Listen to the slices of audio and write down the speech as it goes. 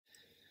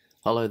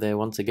Hello there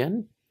once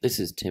again. This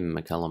is Tim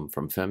McCullum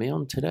from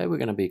Fermyon. Today we're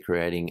going to be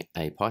creating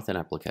a Python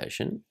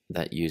application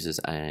that uses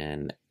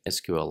an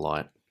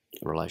SQLite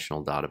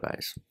relational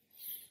database.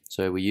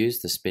 So we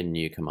use the spin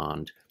new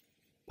command,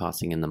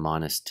 passing in the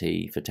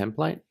 -t for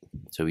template.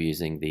 So we're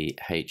using the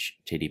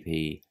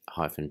http-py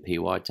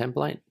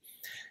template.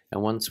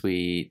 And once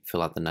we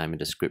fill out the name and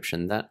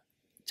description, that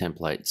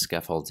template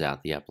scaffolds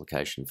out the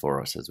application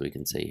for us, as we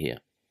can see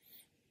here.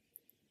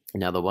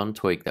 Now the one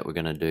tweak that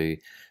we're going to do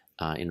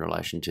in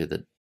relation to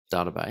the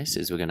database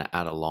is we're going to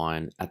add a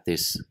line at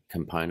this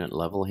component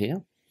level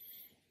here,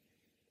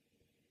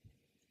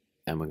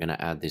 and we're going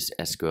to add this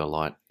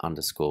SQLite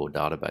underscore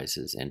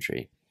databases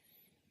entry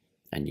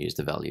and use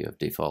the value of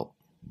default.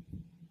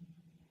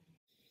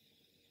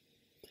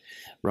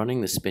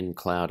 Running the spin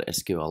cloud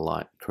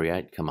SQLite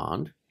create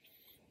command,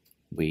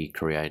 we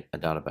create a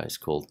database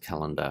called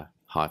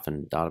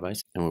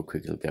calendar-database, and we'll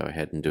quickly go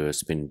ahead and do a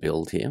spin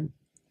build here.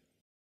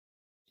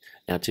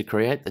 Now, to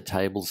create the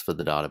tables for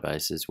the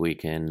databases, we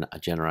can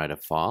generate a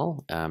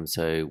file.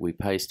 So we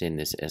paste in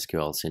this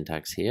SQL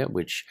syntax here,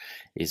 which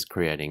is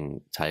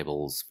creating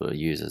tables for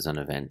users and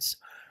events.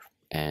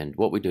 And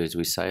what we do is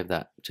we save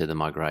that to the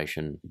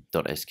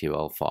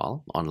migration.sql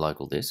file on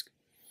local disk.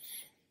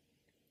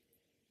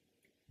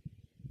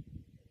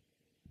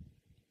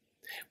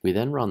 We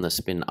then run the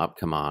spin up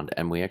command,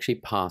 and we actually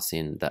pass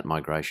in that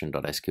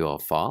migration.sql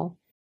file.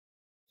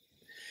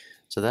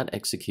 So that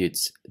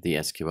executes the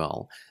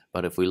SQL,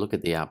 but if we look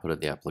at the output of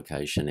the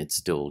application, it's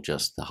still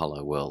just the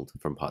hello world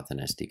from Python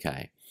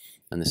SDK.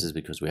 And this is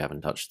because we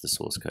haven't touched the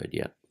source code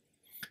yet.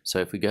 So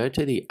if we go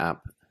to the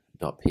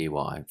app.py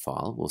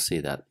file, we'll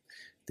see that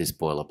this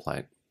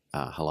boilerplate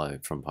hello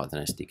from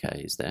Python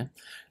SDK is there.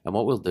 And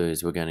what we'll do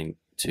is we're going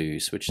to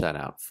switch that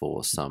out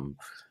for some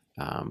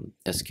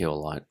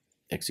SQLite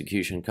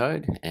execution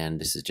code, and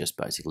this is just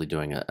basically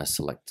doing a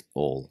select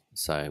all.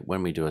 So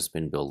when we do a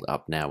spin build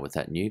up now with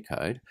that new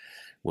code,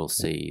 we'll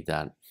see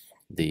that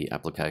the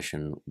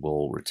application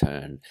will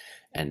return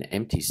an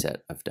empty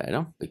set of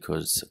data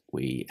because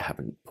we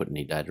haven't put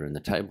any data in the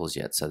tables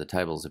yet. So the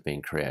tables have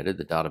been created,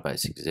 the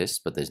database exists,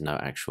 but there's no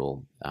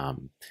actual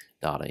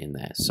data in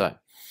there. So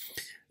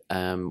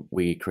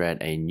we create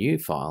a new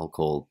file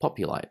called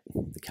Populate,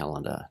 the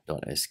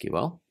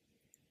calendar.sql,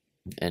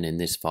 and in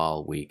this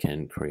file we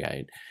can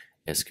create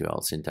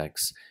SQL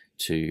syntax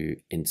to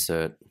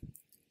insert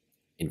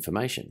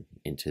information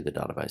into the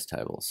database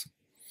tables.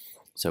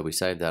 So we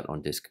save that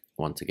on disk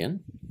once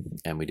again,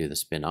 and we do the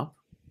spin up,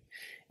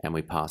 and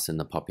we pass in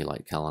the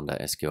populate calendar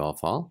SQL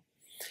file.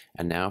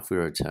 And now if we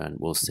return,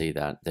 we'll see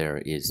that there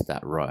is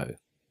that row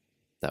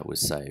that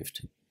was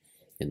saved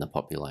in the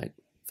populate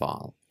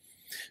file.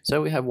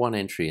 So we have one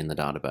entry in the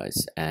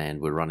database,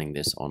 and we're running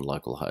this on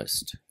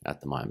localhost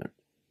at the moment.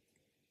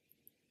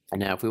 And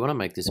now if we want to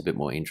make this a bit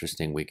more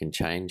interesting, we can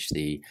change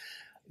the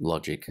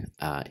logic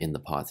in the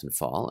Python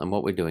file. And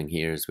what we're doing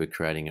here is we're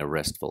creating a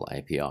RESTful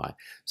API.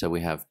 So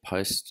we have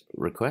post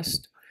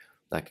request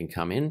that can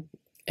come in,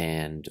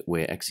 and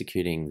we're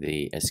executing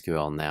the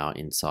SQL now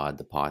inside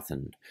the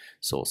Python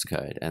source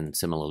code. And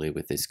similarly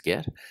with this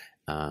get,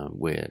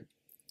 we're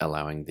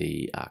allowing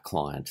the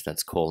client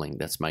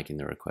that's making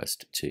the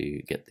request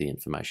to get the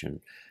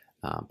information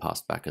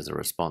passed back as a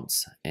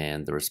response.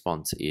 And the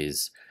response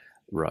is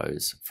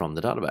rows from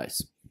the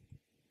database.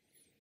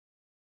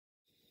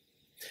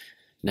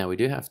 Now we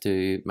do have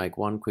to make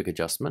one quick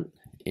adjustment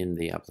in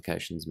the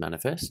application's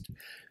manifest.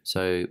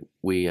 So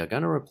we are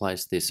going to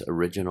replace this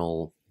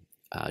original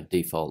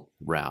default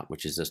route,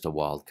 which is just a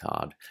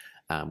wildcard.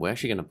 We're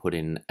actually going to put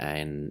in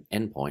an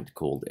endpoint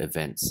called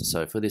events.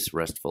 So for this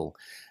RESTful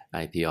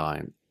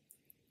API,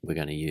 we're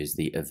going to use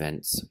the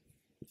events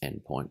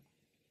endpoint.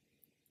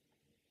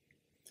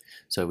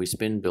 So we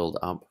spin build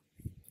up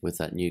with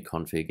that new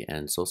config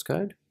and source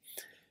code.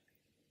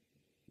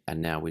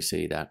 And now we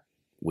see that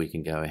we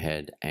can go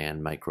ahead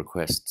and make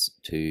requests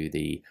to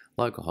the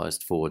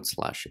localhost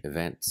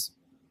 /events.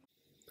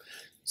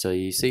 So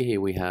you see here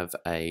we have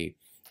a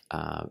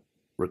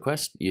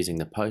request using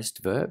the post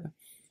verb,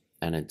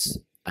 and it's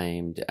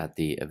aimed at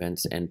the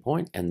events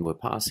endpoint, and we're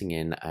passing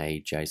in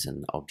a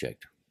JSON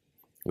object,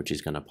 which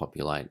is going to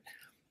populate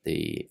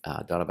the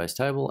database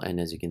table. And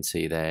as you can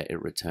see there,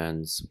 it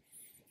returns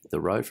the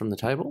row from the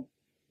table.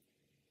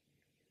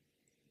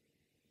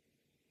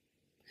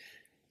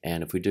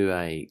 And if we do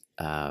a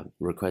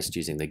request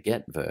using the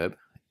get verb,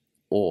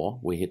 or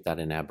we hit that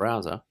in our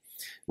browser,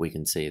 we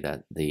can see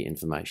that the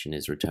information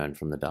is returned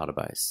from the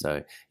database.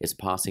 So it's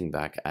passing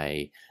back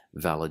a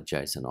valid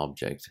JSON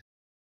object.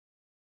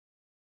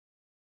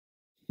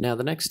 Now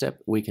the next step,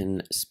 we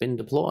can spin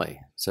deploy.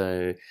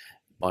 So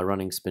by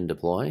running spin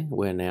deploy,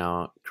 we're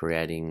now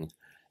creating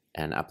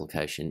an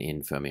application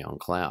in Fermyon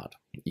Cloud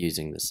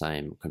using the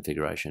same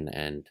configuration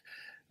and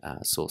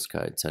source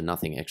code. So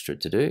nothing extra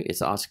to do.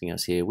 It's asking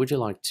us here, would you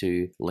like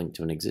to link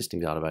to an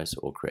existing database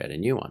or create a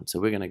new one? So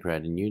we're going to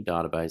create a new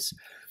database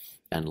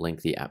and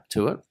link the app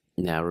to it.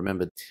 Now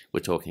remember,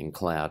 we're talking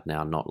cloud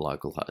now, not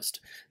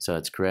localhost. So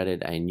it's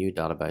created a new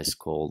database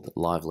called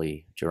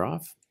Lively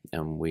Giraffe,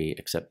 and we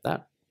accept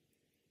that.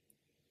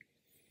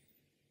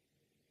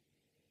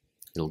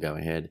 it'll go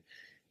ahead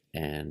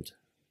and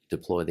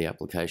deploy the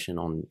application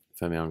on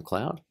Fermyon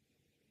Cloud.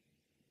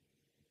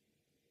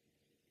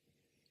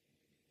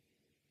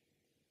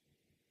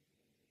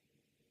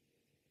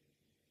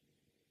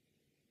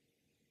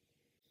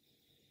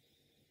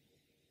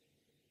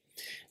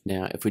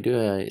 Now, if we do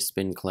a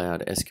spin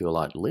cloud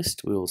SQLite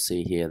list, we will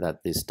see here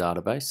that this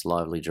database,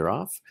 Lively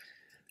Giraffe,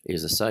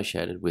 is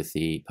associated with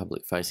the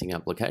public-facing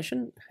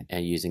application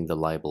and using the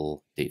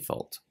label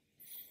default.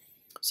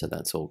 So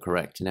that's all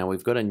correct. Now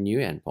we've got a new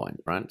endpoint,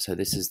 right? So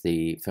this is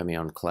the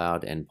Fermyon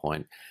Cloud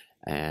endpoint,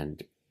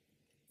 and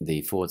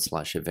the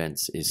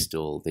 /events is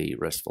still the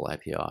RESTful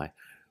API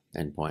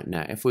endpoint.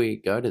 Now, if we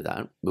go to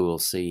that, we will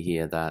see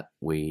here that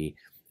we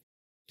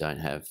don't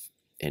have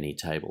any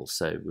tables.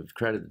 So we've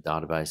created the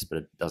database, but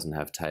it doesn't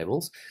have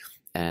tables,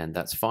 and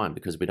that's fine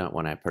because we don't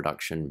want our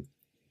production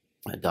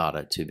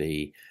data to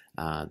be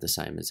the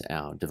same as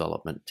our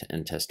development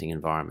and testing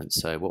environment.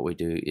 So what we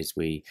do is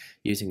we,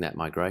 using that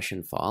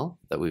migration file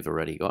that we've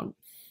already got,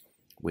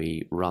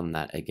 we run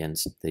that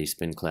against the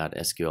spin cloud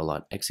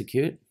SQLite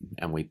execute,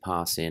 and we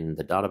pass in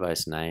the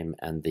database name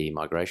and the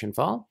migration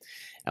file,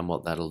 and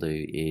what that'll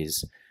do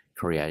is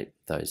create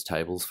those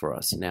tables for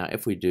us. Now,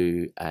 if we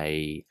do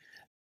a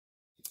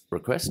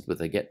request with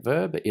a get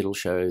verb, it'll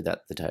show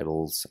that the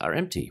tables are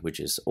empty, which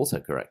is also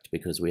correct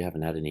because we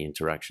haven't had any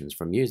interactions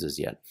from users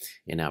yet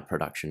in our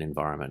production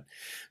environment.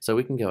 So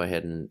we can go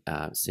ahead and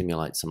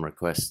simulate some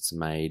requests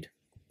made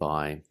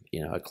by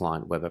a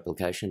client web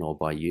application or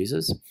by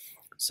users.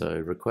 So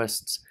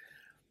requests,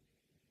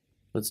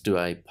 let's do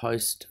a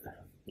post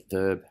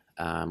verb,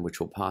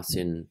 which will pass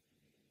in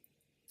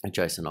a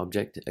JSON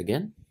object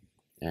again,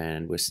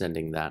 and we're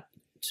sending that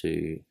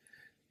to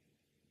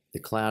the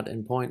cloud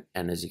endpoint,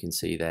 and as you can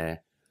see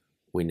there,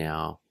 we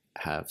now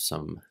have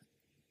some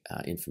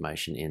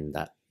information in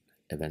that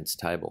events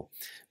table.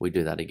 We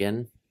do that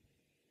again,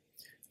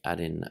 add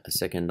in a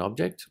second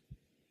object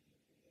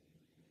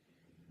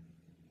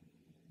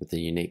with a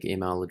unique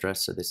email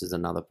address, so this is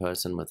another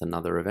person with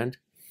another event,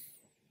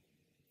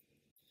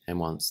 and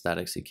once that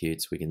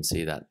executes, we can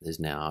see that there's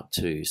now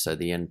 2, so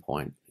the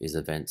endpoint is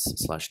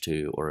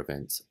events/2 or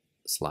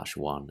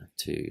events/1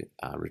 to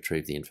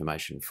retrieve the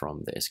information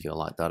from the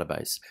SQLite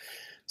database.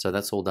 So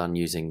that's all done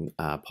using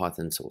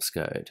Python source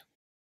code.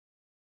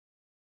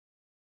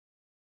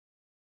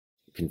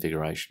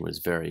 Configuration was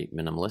very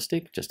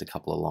minimalistic, just a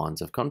couple of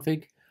lines of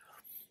config,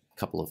 a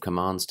couple of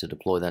commands to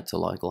deploy that to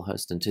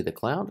localhost and to the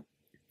cloud.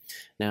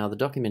 Now the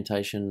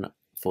documentation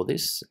for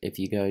this, if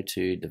you go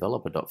to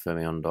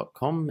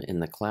developer.fermyon.com, in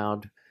the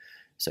cloud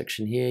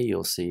section here,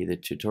 you'll see the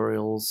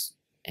tutorials,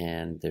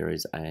 and there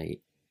is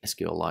a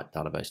SQLite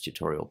database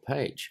tutorial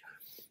page.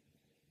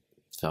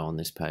 So on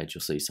this page,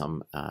 you'll see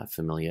some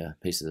familiar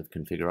pieces of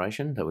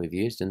configuration that we've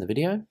used in the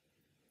video.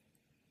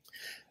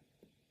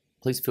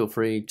 Please feel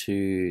free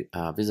to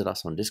visit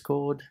us on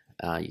Discord.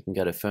 You can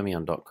go to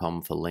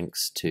fermyon.com for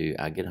links to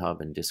our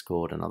GitHub and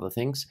Discord and other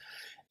things.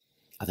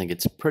 I think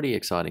it's pretty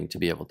exciting to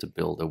be able to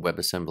build a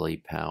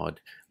WebAssembly powered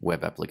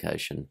web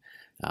application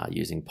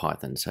using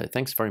Python. So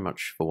thanks very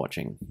much for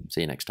watching.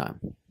 See you next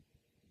time.